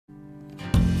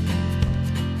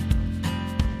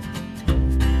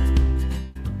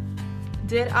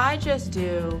Did I just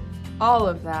do all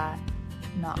of that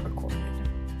not recorded?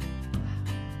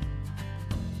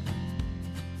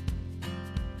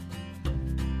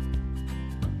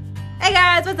 Hey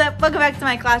guys, what's up? Welcome back to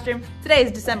my classroom. Today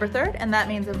is December 3rd, and that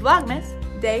means Vlogmas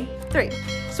Day 3.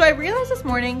 So I realized this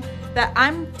morning that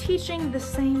I'm teaching the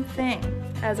same thing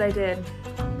as I did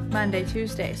Monday,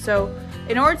 Tuesday. So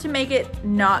in order to make it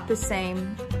not the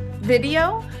same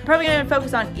video, I'm probably gonna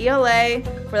focus on ELA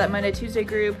for that Monday, Tuesday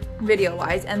group,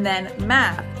 video-wise, and then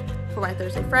math for my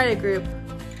Thursday, Friday group,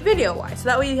 video-wise. So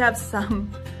that way you have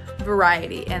some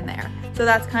variety in there. So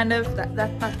that's kind of,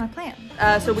 that's my plan.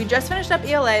 So we just finished up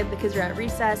ELA, the kids are at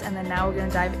recess, and then now we're gonna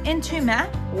dive into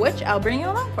math, which I'll bring you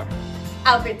along for.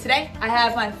 Outfit today, I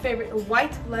have my favorite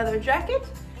white leather jacket,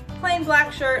 plain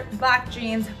black shirt, black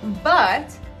jeans,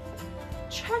 but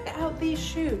check out these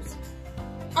shoes.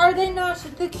 Are they not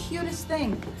the cutest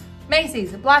thing?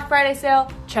 Macy's Black Friday sale,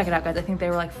 check it out guys. I think they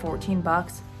were like 14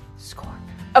 bucks, score.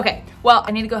 Okay, well,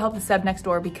 I need to go help the sub next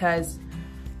door because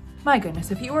my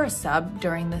goodness, if you were a sub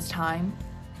during this time,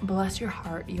 bless your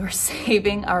heart, you're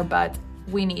saving our butt.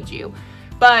 We need you.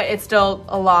 But it's still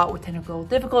a lot with technical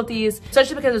difficulties,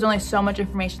 especially because there's only so much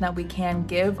information that we can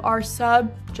give our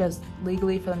sub, just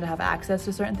legally for them to have access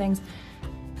to certain things.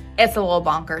 It's a little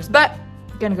bonkers, but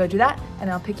I'm gonna go do that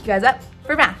and I'll pick you guys up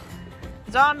for math.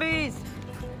 Zombies,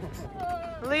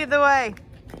 lead the way.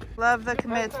 Love the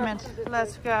commitment.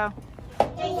 Let's go. 3,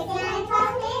 6, 9,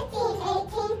 12, 15,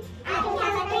 18. I can count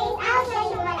my threes, I'll show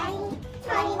you what I mean.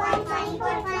 21,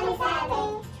 24,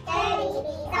 27, 30.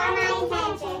 These are my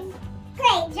intentions.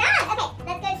 Great job!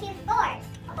 Okay, let's go to 4s.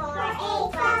 4,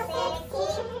 8, 12,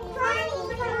 16,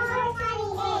 24,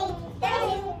 28,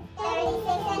 32, 36,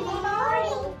 and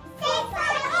 40. 6,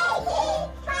 5, 18,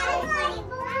 5,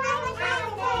 24, 5,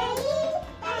 30,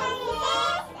 36,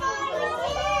 42,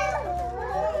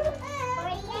 48,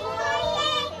 48,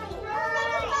 54,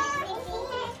 56.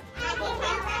 I can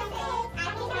count by 6. I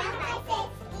can count by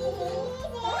 6. Good job.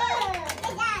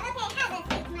 Okay, have a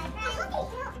seat, my friend.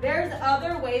 There's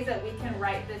other ways that we can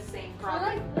write this same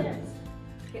problem. I like this.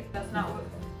 Okay, that's not what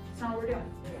we're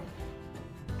doing.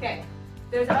 Okay,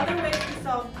 there's other ways to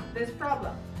solve this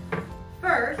problem.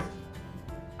 First,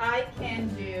 I can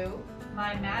do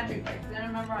my magic trick. Does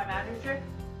anyone remember my magic trick?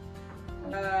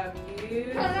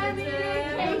 Use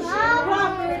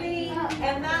property,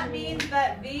 and that means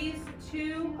that these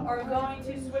two are going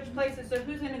to switch places. So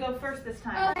who's going to go first this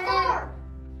time? 4.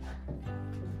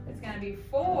 It's going to be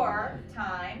 4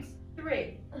 times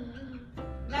 3.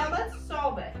 Now let's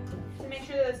solve it to make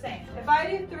sure they're the same. If I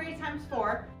do 3 times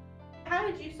 4, how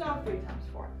did you solve 3 times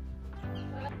 4?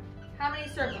 How many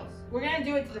circles? We're going to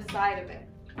do it to the side of it.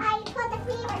 I put the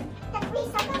 3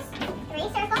 circles,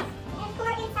 and 4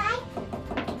 inside.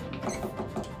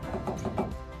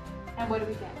 And what do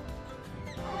we get?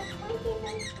 1, 2,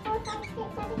 3, 4, 5, 6,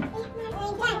 7, 8, 9,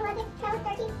 10, 11, 12,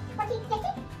 13, 14, 15.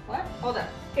 What? Hold on.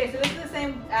 Okay, so this is the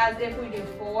same as if we do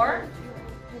 4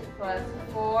 plus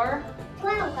 4.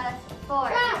 12 plus 4.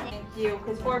 Thank you,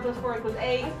 because 4 plus 4 equals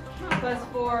 8, plus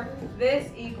 4, this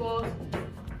equals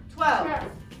 12,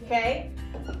 okay?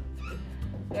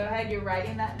 Go ahead, you're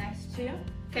writing that next to.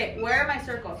 Okay, where are my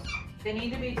circles? They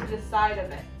need to be to the side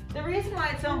of it. The reason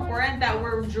why it's so important that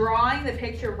we're drawing the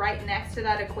picture right next to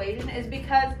that equation is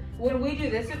because when we do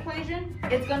this equation,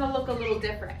 it's gonna look a little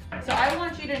different. So I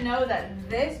want you to know that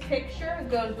this picture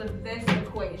goes with this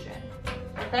equation,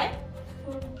 okay?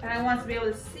 And I want to be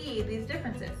able to see these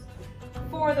differences.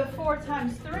 For the 4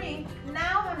 times 3,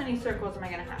 now how many circles am I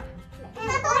gonna have? 4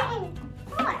 and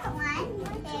 4. 1,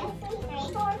 2,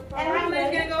 3, 4. And how many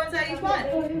is gonna go inside each one?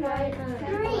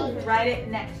 3. Write it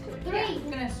next to it. 3. Yeah. I'm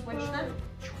gonna switch them.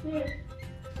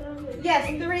 Yes,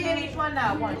 3 in each one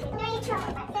now. 1.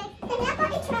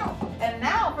 And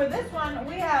now for this one,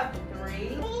 we have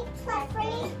 3. 3 plus 3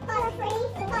 plus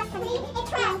 3 plus 3 is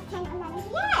 12. 10, 11.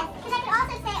 Yes, because I could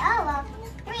also say, oh, well,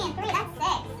 3 and 3, that's 6.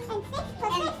 And 6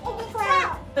 plus 6 is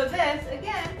 12. So this,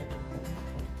 again,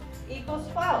 equals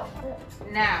 12.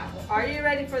 Now, are you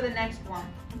ready for the next one?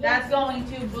 That's going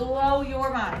to blow your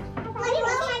mind. What do you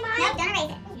blow my mind? Nope, don't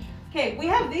erase it. Okay, we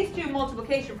have these 2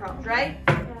 multiplication problems, right?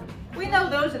 We know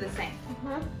those are the same.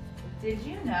 Did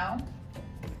you know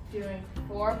doing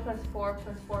 4 plus 4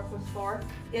 plus 4 plus 4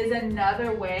 is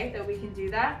another way that we can do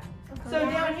that? So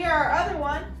down here, our other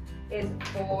one is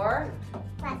 4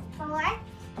 plus 4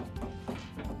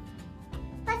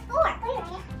 plus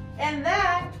 4. and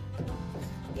that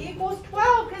equals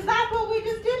 12 because that's what we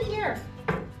just did here.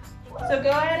 So go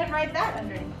ahead and write that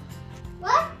underneath.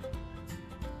 What?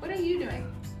 What are you doing?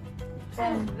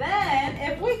 And then,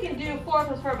 if we can do 4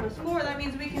 plus 4 plus 4, that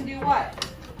means we can do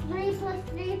what? 3 plus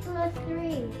 3 plus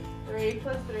 3. 3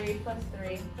 plus 3 plus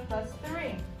 3 plus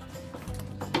 3.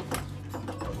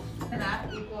 And that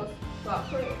equals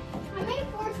 12. I made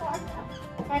 4 swords.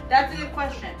 That's a good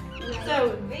question.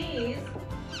 So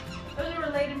those are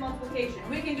related multiplication.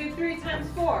 We can do 3 times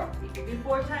 4. We can do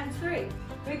 4 times 3.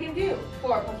 We can do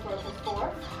 4 plus 4 plus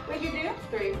 4. We can do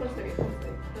 3 plus 3 plus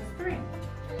 3 plus 3.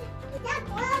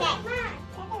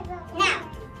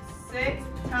 Now, 6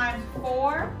 times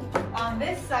 4 on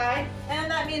this side.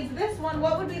 And that means this one,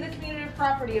 what would be the commutative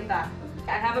property of that?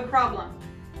 I have a problem.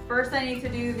 First I need to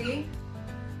do the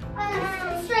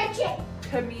stretch it.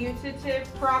 commutative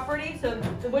property. So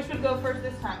which would go first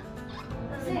this time?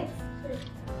 6.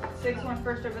 6 went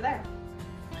first over there.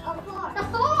 4. The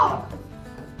 4.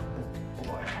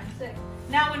 4 times 6.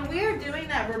 Now when we're doing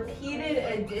that repeated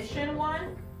addition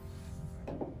one,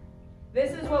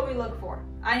 this is what we look for.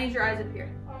 I need your eyes up here.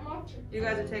 You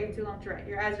guys are taking too long to write.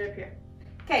 Your eyes are up here.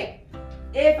 Okay,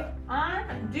 if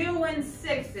I'm doing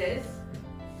 6s,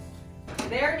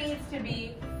 there needs to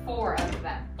be 4 of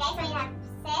them. Okay, so you have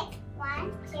 6,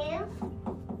 1, 2,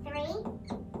 3,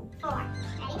 4.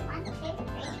 Ready? 1, 2, 3,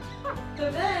 4.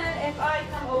 So then if I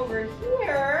come over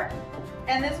here,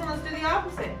 and this one, let's do the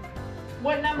opposite.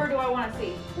 What number do I want to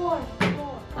see? 4.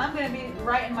 I'm going to be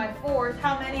writing my 4s.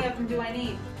 How many of them do I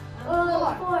need?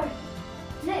 4.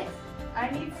 6. I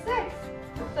need 6.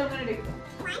 So I'm going to do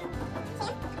 1,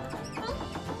 2, 3,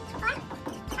 4, 5,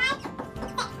 6.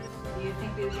 Do you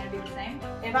think these are going to be the same?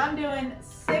 If I'm doing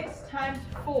 6 times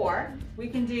 4, we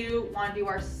can do, want to do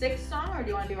our 6 song or do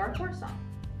you want to do our 4 song?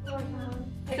 4 times.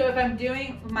 So if I'm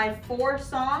doing my 4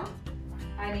 song,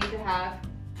 I need to have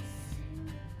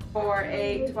 4,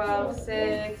 8, 12,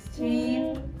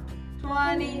 16,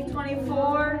 20,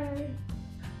 24.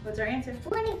 What's our answer?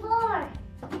 24.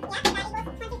 Yeah, that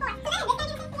equals 24. So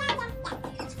then this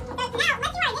one is 60 out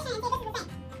of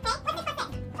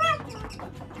them. Yes.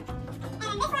 So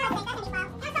now let's do our addition and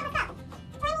see if this is the same. Okay,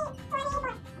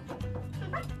 what's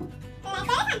this one say? 12. And then this one looks like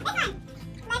that's going to be 12. Now so what's up? 20, 24. And 4. So this one.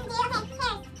 Let's do, okay, here's 4 plus 4 is what?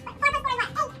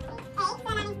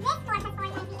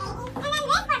 8. 8. So that means this 4 plus 4 is going to be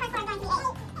 8. And then this 4 plus 4 is going to be 8.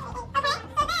 Okay,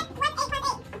 so then what's 8 plus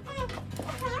 8?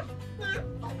 12.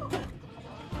 Now, 17. Let's put 8 in our head.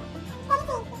 8 in my head. And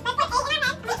the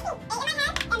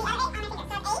other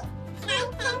 8 on my finger. So 8. 9, 10,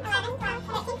 11, 12, 13, 14, 15, 16, 17. Guys,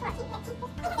 don't forget this over here.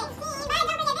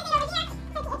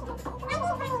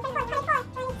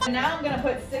 20, And now I'm going to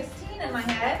put 16 in my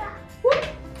head whoop,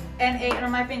 and 8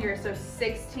 on my finger. So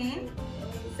 16,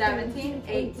 17,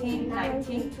 18,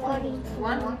 19, 20,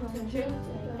 1, 2.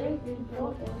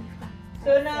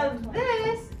 So now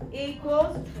this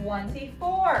equals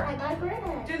 24.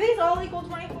 Do these all equal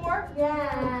 24?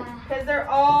 Yeah. Because they're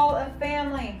all a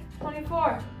family.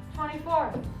 24,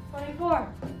 24,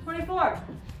 24, 24.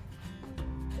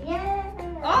 Yeah.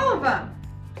 All of them.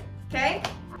 Okay?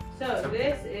 So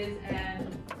this is an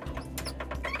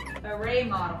array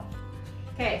model.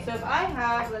 Okay, so if I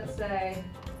have, let's say,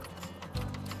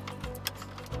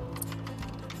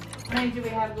 how many do we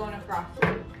have going across?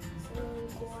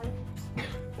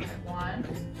 1,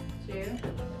 2,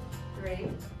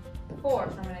 3, 4.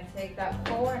 So I'm going to take that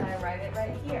 4 and I write it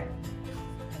right here.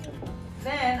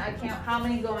 Then I count how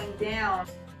many going down.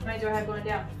 How many do I have going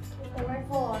down? 4.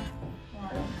 1,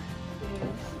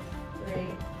 2, 3,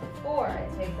 4. I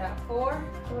take that 4,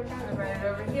 I write it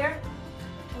over here.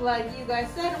 Like you guys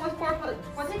said, what's 4 plus,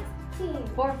 what's it? 16.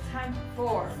 4 times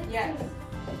 4, yes.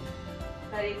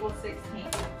 That equals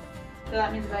 16. So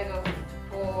that means if I go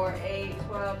 4, 8,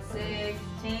 12,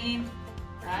 16,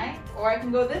 right? Or I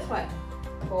can go this way.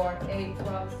 4, 8,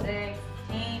 12,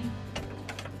 16.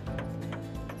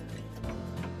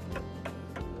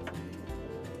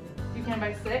 You can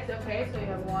by 6, okay, so you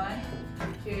have 1,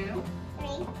 2,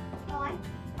 3, 4,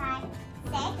 5,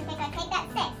 6. Okay, so I take that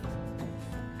 6.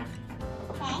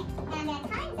 Okay, and I'm going to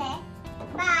times it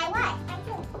by what? By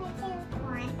 2. By 2.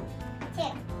 1, 2.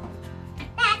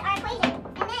 That's our equation.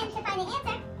 And then to find the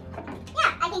answer,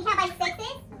 yeah, I can count by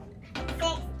 6s.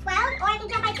 6, 12, or I can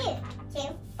count by 2. 2,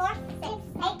 4, 6,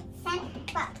 8, 10,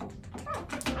 12. Oh,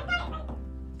 I got it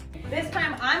right. This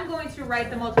time I'm going to write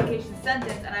the multiplication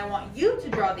sentence and I want you to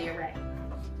draw the array.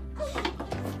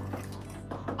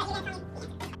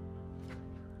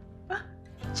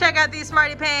 Check out these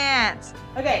smarty pants.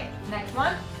 Okay, next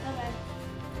one.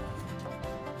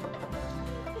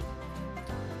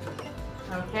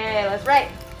 Okay, let's write.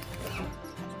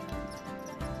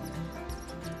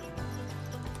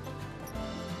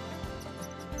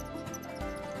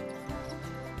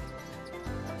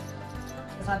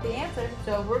 That's not the answer.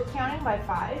 So if we're counting by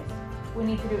 5, we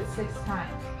need to do it 6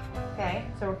 times. Okay,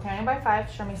 so we're counting by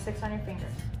 5. Show me 6 on your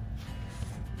fingers.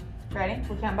 Ready?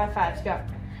 We'll count by 5. So go.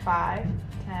 5,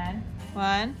 10.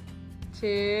 1,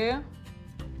 2,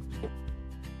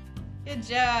 Good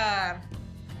job.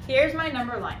 Here's my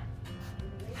number line.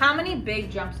 How many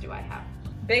big jumps do I have?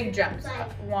 Big jumps.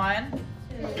 1,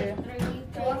 2, 3,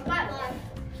 4, 5,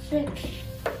 6.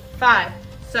 5.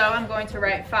 So I'm going to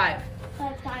write 5.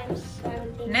 5 times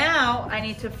 17. Now I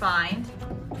need to find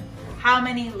how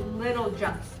many little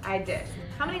jumps I did.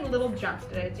 How many little jumps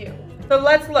did I do? So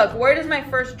let's look. Where does my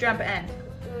first jump end?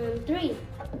 3.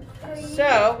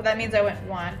 So that means I went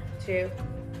 1, 2,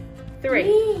 3.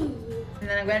 And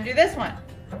then I'm going to do this one.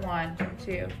 1,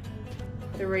 2,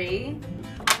 3.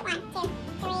 1, 2,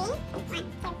 3. 1, 2, 3.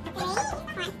 1,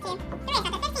 2, 3. So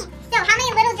that's 15. So how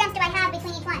many little jumps do I have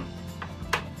between each one?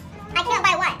 I count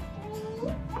by what?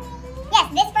 Yes,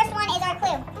 this first one is our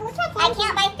clue. I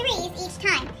count by 3s each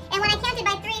time. And when I counted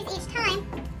by 3s each time,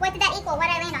 what did that equal? What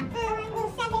did I land on?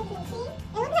 17.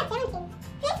 It looks like 17.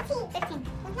 15. 15.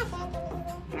 Looks like 17.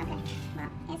 Okay, well,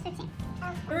 it's 15.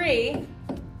 3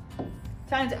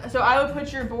 times, so I would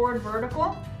put your board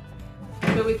vertical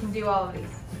so we can do all of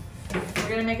these. We're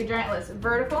gonna make a giant list.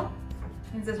 Vertical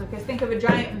means this way, because think of a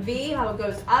giant V, how it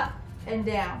goes up and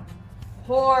down.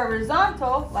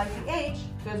 Horizontal, like the H,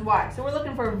 goes Y. So we're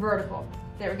looking for vertical.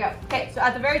 There we go. Okay, so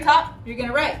at the very top, you're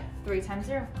gonna write 3 times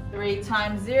 0. 3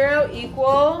 times 0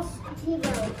 equals 0,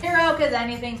 because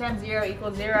anything times 0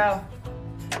 equals 0.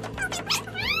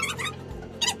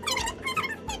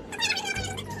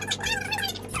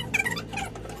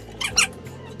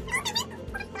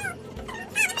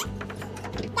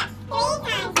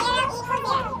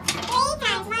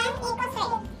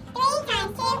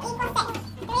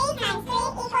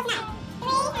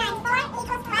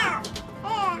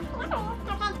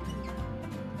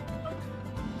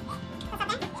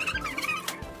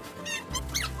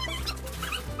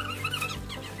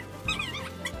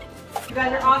 You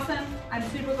guys are awesome. I'm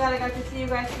super glad I got to see you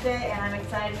guys today, and I'm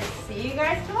excited to see you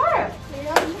guys tomorrow.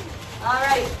 All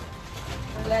right,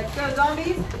 let's go,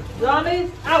 zombies.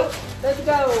 Zombies, out. Let's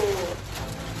go.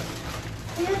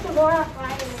 See you tomorrow,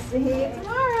 Friday. See you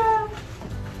tomorrow.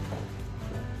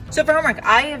 So for homework,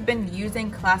 I have been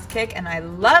using ClassKick, and I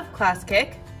love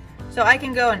ClassKick. So I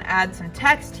can go and add some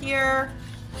text here.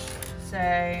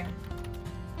 Say,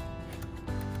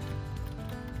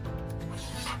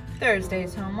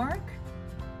 Thursday's homework.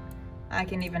 I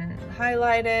can even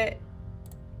highlight it.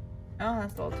 Oh,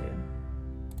 that's a little too.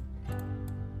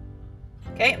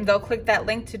 Okay, and they'll click that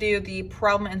link to do the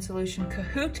problem and solution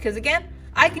Kahoot, because again,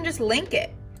 I can just link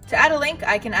it. To add a link,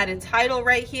 I can add a title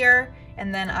right here,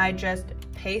 and then I just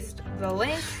paste the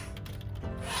link,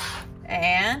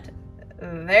 and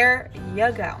there you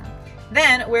go.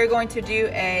 Then we're going to do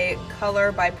a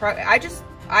color by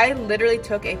I literally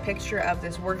took a picture of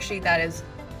this worksheet that is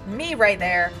me right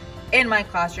there in my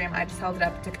classroom. I just held it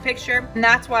up and took a picture, and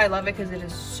that's why I love it, because it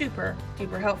is super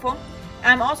duper helpful.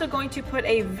 I'm also going to put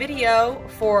a video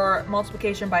for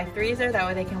multiplication by 3s there, that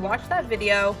way they can watch that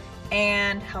video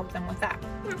and help them with that.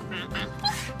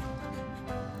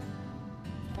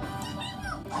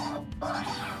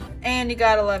 And you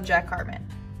gotta love Jack Hartman,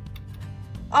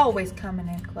 always coming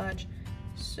in clutch.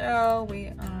 So we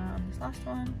this last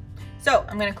one, so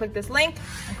I'm gonna click this link.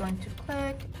 I'm going to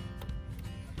click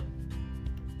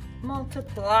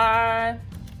multiply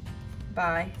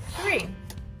by 3,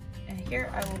 and here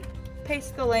I will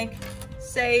paste the link,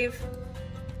 save.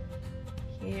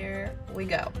 Here we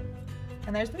go,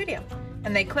 and there's the video,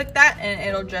 and they click that and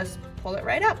it'll just pull it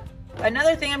right up.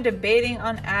 Another thing I'm debating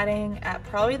on adding at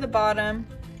probably the bottom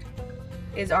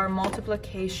is our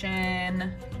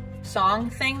multiplication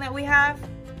song thing that we have.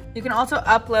 You can also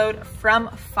upload from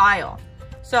file.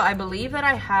 So I believe that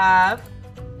I have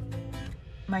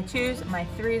my 2s, my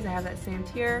 3s, I have that saved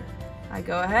here. I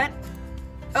go ahead,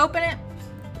 open it.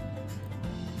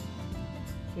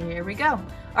 Here we go.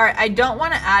 All right, I don't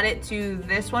want to add it to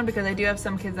this one because I do have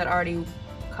some kids that already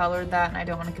colored that, and I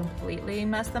don't want to completely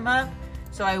mess them up.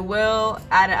 So I will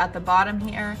add it at the bottom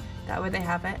here. That way they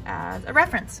have it as a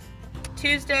reference.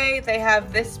 Tuesday, they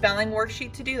have this spelling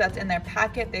worksheet to do. That's in their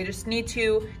packet. They just need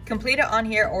to complete it on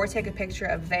here or take a picture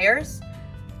of theirs.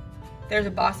 There's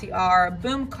a Bossy R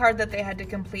boom card that they had to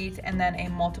complete, and then a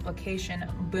multiplication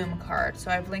boom card.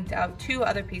 So I've linked out 2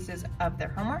 other pieces of their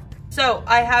homework. So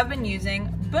I have been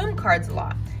using boom cards a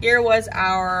lot. Here was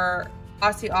our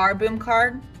Bossy R boom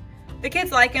card. The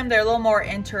kids like them. They're a little more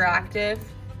interactive.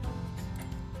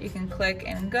 You can click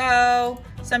and go.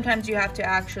 Sometimes you have to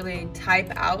actually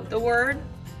type out the word.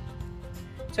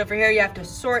 So for here, you have to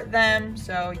sort them.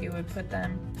 So you would put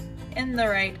them in the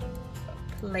right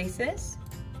places.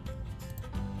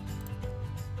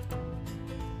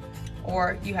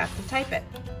 Or you have to type it.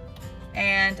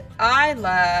 And I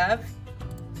love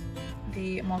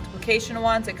the multiplication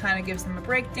ones. It kind of gives them a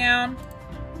breakdown.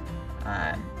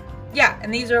 Yeah,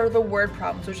 and these are the word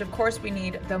problems, which of course we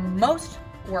need the most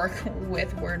work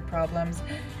with word problems.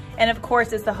 And of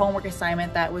course, it's the homework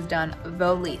assignment that was done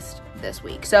the least this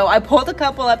week. So I pulled a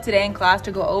couple up today in class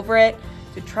to go over it,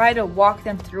 to try to walk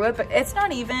them through it, but it's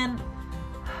not even,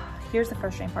 here's the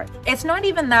frustrating part. It's not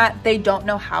even that they don't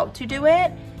know how to do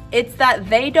it. It's that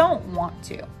they don't want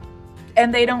to,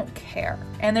 and they don't care.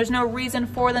 And there's no reason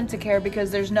for them to care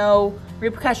because there's no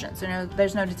repercussions.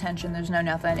 There's no detention, there's no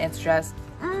nothing. It's just,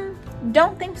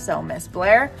 don't think so, Miss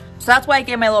Blair. So that's why I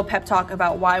gave my little pep talk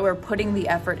about why we're putting the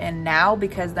effort in now,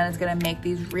 because then it's gonna make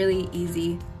these really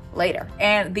easy later.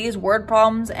 And these word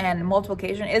problems and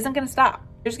multiplication isn't gonna stop.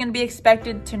 They're just gonna be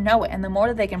expected to know it. And the more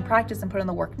that they can practice and put in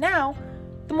the work now,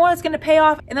 the more it's gonna pay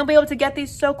off and they'll be able to get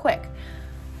these so quick.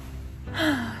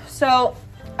 So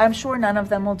I'm sure none of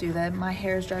them will do that. My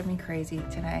hair is driving me crazy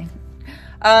today.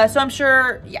 So I'm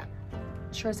sure, yeah,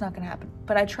 sure it's not gonna happen.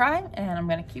 But I try and I'm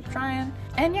gonna keep trying,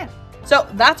 and yeah. So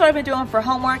that's what I've been doing for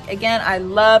homework. Again, I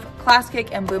love Class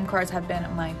Kick and Boom cards have been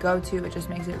my go-to. It just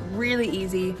makes it really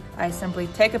easy. I simply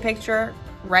take a picture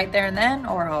right there and then,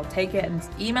 or I'll take it and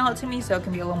email it to me so it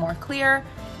can be a little more clear.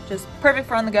 Just perfect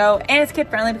for on the go. And it's kid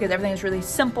friendly because everything is really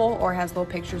simple or has little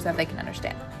pictures that they can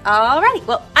understand. Alrighty,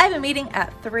 well, I have a meeting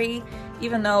at 3,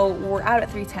 even though we're out at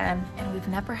 3:10 and we've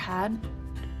never had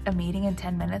a meeting in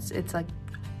 10 minutes. It's like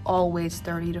always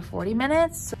 30 to 40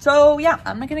 minutes. So yeah,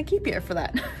 I'm not gonna keep you here for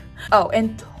that. Oh,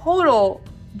 and total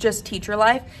just teacher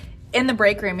life. In the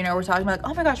break room, we're talking about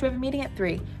like, oh my gosh, we have a meeting at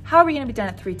 3. How are we gonna be done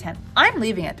at 3:10? I'm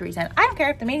leaving at 3:10. I don't care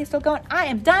if the meeting's still going. I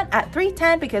am done at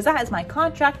 3:10 because that is my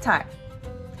contract time.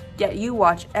 Yet you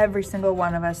watch every single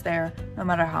one of us there, no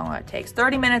matter how long it takes.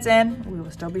 30 minutes in, we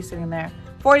will still be sitting there.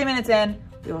 40 minutes in,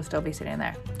 we will still be sitting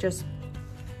there. Just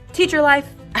teacher life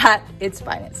at its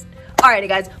finest. Alrighty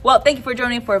guys, well, thank you for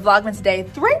joining for Vlogmas Day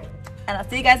 3, and I'll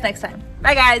see you guys next time.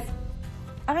 Bye guys.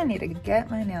 I need to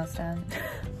get my nails done.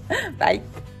 Bye.